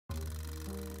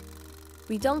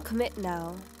We don't commit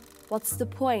now. What's the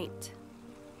point?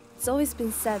 It's always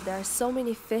been said there are so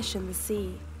many fish in the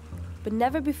sea, but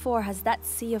never before has that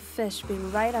sea of fish been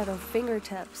right at our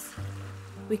fingertips.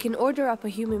 We can order up a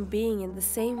human being in the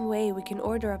same way we can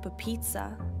order up a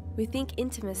pizza. We think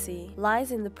intimacy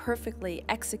lies in the perfectly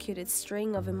executed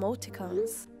string of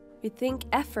emoticons. We think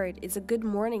effort is a good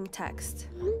morning text.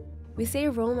 We say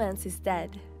romance is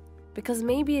dead, because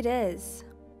maybe it is.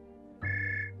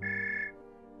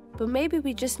 But maybe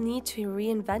we just need to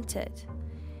reinvent it.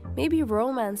 Maybe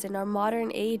romance in our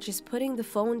modern age is putting the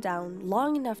phone down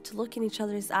long enough to look in each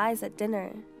other's eyes at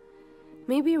dinner.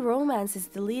 Maybe romance is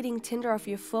deleting Tinder off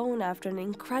your phone after an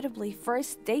incredibly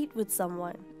first date with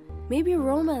someone. Maybe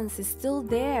romance is still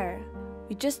there.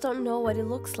 We just don't know what it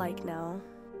looks like now.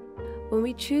 When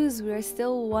we choose, we are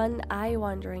still one eye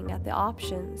wandering at the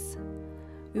options.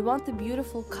 We want the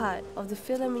beautiful cut of the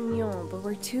filet mignon, but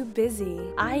we're too busy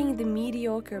eyeing the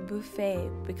mediocre buffet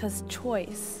because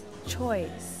choice.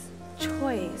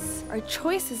 Our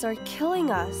choices are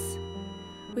killing us.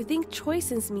 We think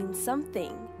choices mean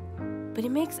something, but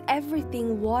it makes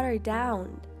everything watered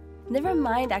down. Never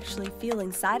mind actually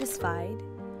feeling satisfied.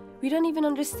 We don't even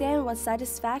understand what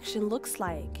satisfaction looks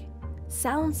like,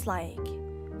 sounds like,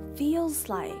 feels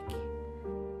like.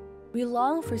 We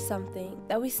long for something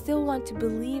that we still want to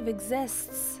believe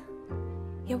exists.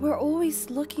 Yet we're always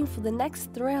looking for the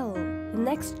next thrill, the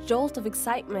next jolt of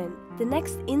excitement, the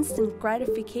next instant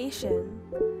gratification.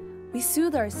 We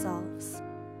soothe ourselves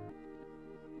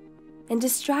and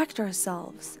distract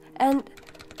ourselves. And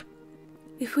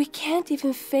if we can't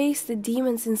even face the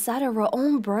demons inside of our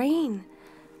own brain,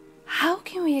 how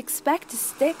can we expect to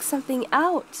stick something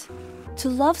out? To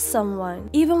love someone,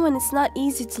 even when it's not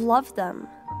easy to love them?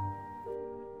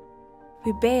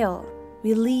 We bail,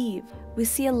 we leave, we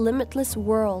see a limitless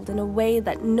world in a way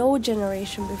that no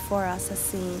generation before us has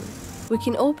seen. We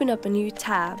can open up a new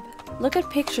tab, look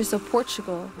at pictures of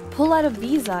Portugal, pull out a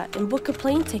visa and book a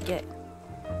plane ticket.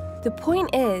 The point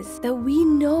is that we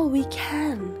know we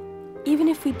can, even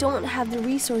if we don't have the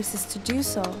resources to do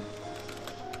so.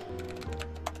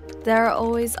 There are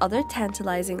always other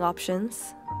tantalizing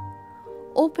options.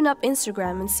 Open up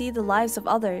Instagram and see the lives of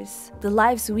others, the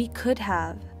lives we could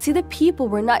have. See the people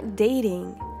we're not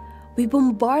dating. We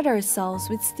bombard ourselves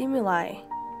with stimuli.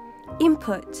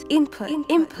 Input.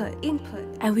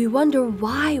 And we wonder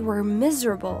why we're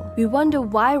miserable. We wonder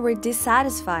why we're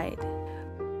dissatisfied.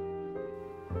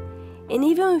 And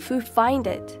even if we find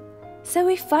it, say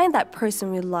we find that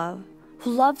person we love,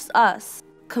 who loves us,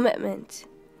 commitment,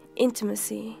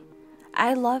 intimacy.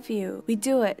 I love you. We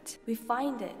do it. We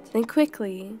find it. Then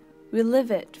quickly, we live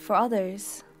it for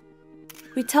others.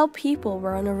 We tell people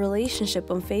we're in a relationship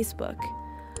on Facebook.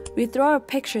 We throw our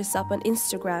pictures up on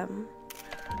Instagram.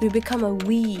 We become a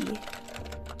we.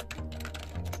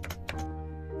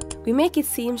 We make it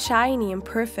seem shiny and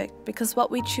perfect because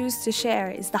what we choose to share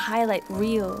is the highlight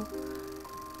reel.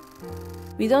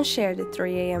 We don't share the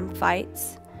 3 a.m.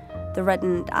 fights, the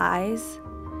reddened eyes,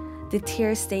 the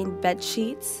tear-stained bed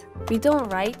sheets. We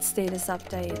don't write status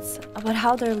updates about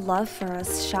how their love for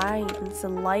us shines a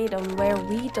light on where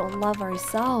we don't love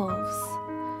ourselves.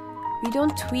 We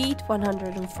don't tweet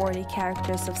 140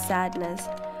 characters of sadness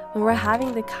when we're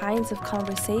having the kinds of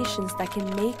conversations that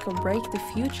can make or break the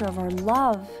future of our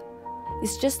love.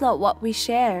 It's just not what we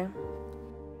share.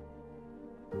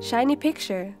 Shiny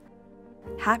picture.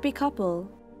 Happy couple.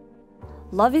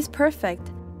 Love is perfect.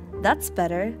 That's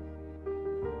better.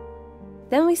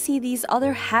 Then we see these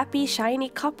other happy, shiny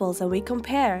couples and we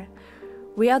compare.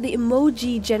 We are the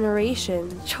emoji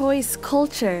generation, choice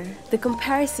culture, the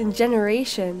comparison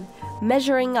generation,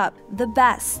 measuring up the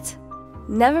best.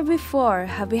 Never before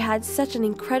have we had such an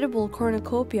incredible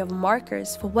cornucopia of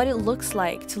markers for what it looks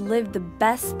like to live the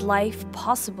best life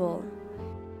possible.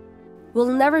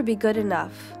 We'll never be good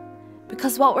enough,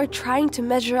 because what we're trying to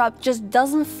measure up just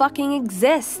doesn't fucking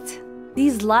exist.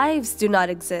 These lives do not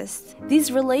exist.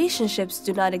 These relationships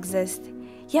do not exist.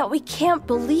 Yet we can't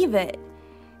believe it.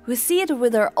 We see it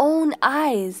with our own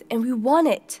eyes and we want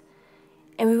it.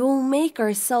 And we will make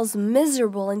ourselves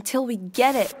miserable until we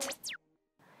get it.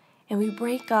 And we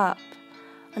break up.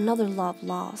 Another love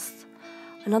lost.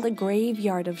 Another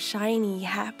graveyard of shiny,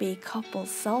 happy couple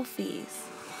selfies.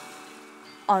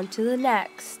 On to the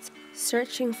next.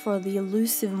 Searching for the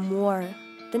elusive more.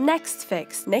 The next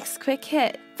fix, next quick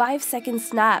hit, 5-second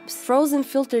snaps, frozen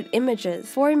filtered images,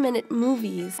 4-minute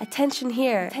movies, attention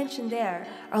here, attention there.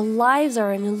 Our lives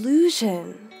are an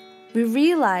illusion. We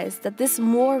realize that this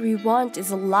more we want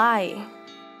is a lie.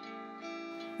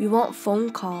 We want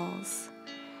phone calls.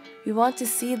 We want to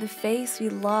see the face we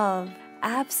love,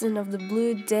 absent of the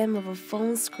blue dim of a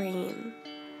phone screen.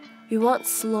 We want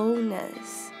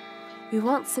slowness. We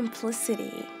want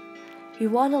simplicity. We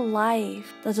want a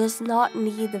life that does not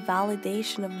need the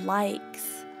validation of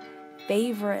likes,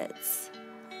 favorites,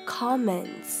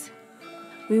 comments.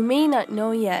 We may not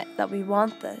know yet that we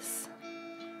want this,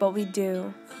 but we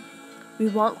do. We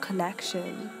want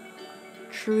connection,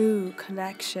 true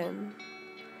connection.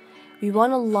 We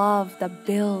want a love that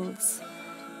builds,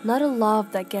 not a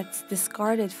love that gets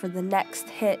discarded for the next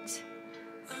hit.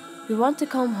 We want to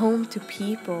come home to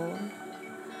people.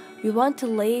 We want to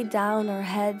lay down our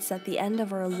heads at the end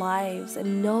of our lives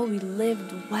and know we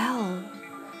lived well.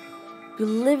 We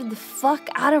lived the fuck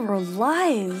out of our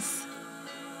lives.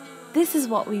 This is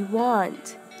what we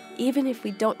want, even if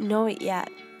we don't know it yet.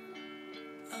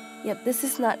 Yet this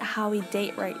is not how we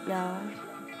date right now.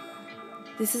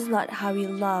 This is not how we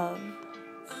love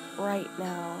right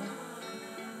now.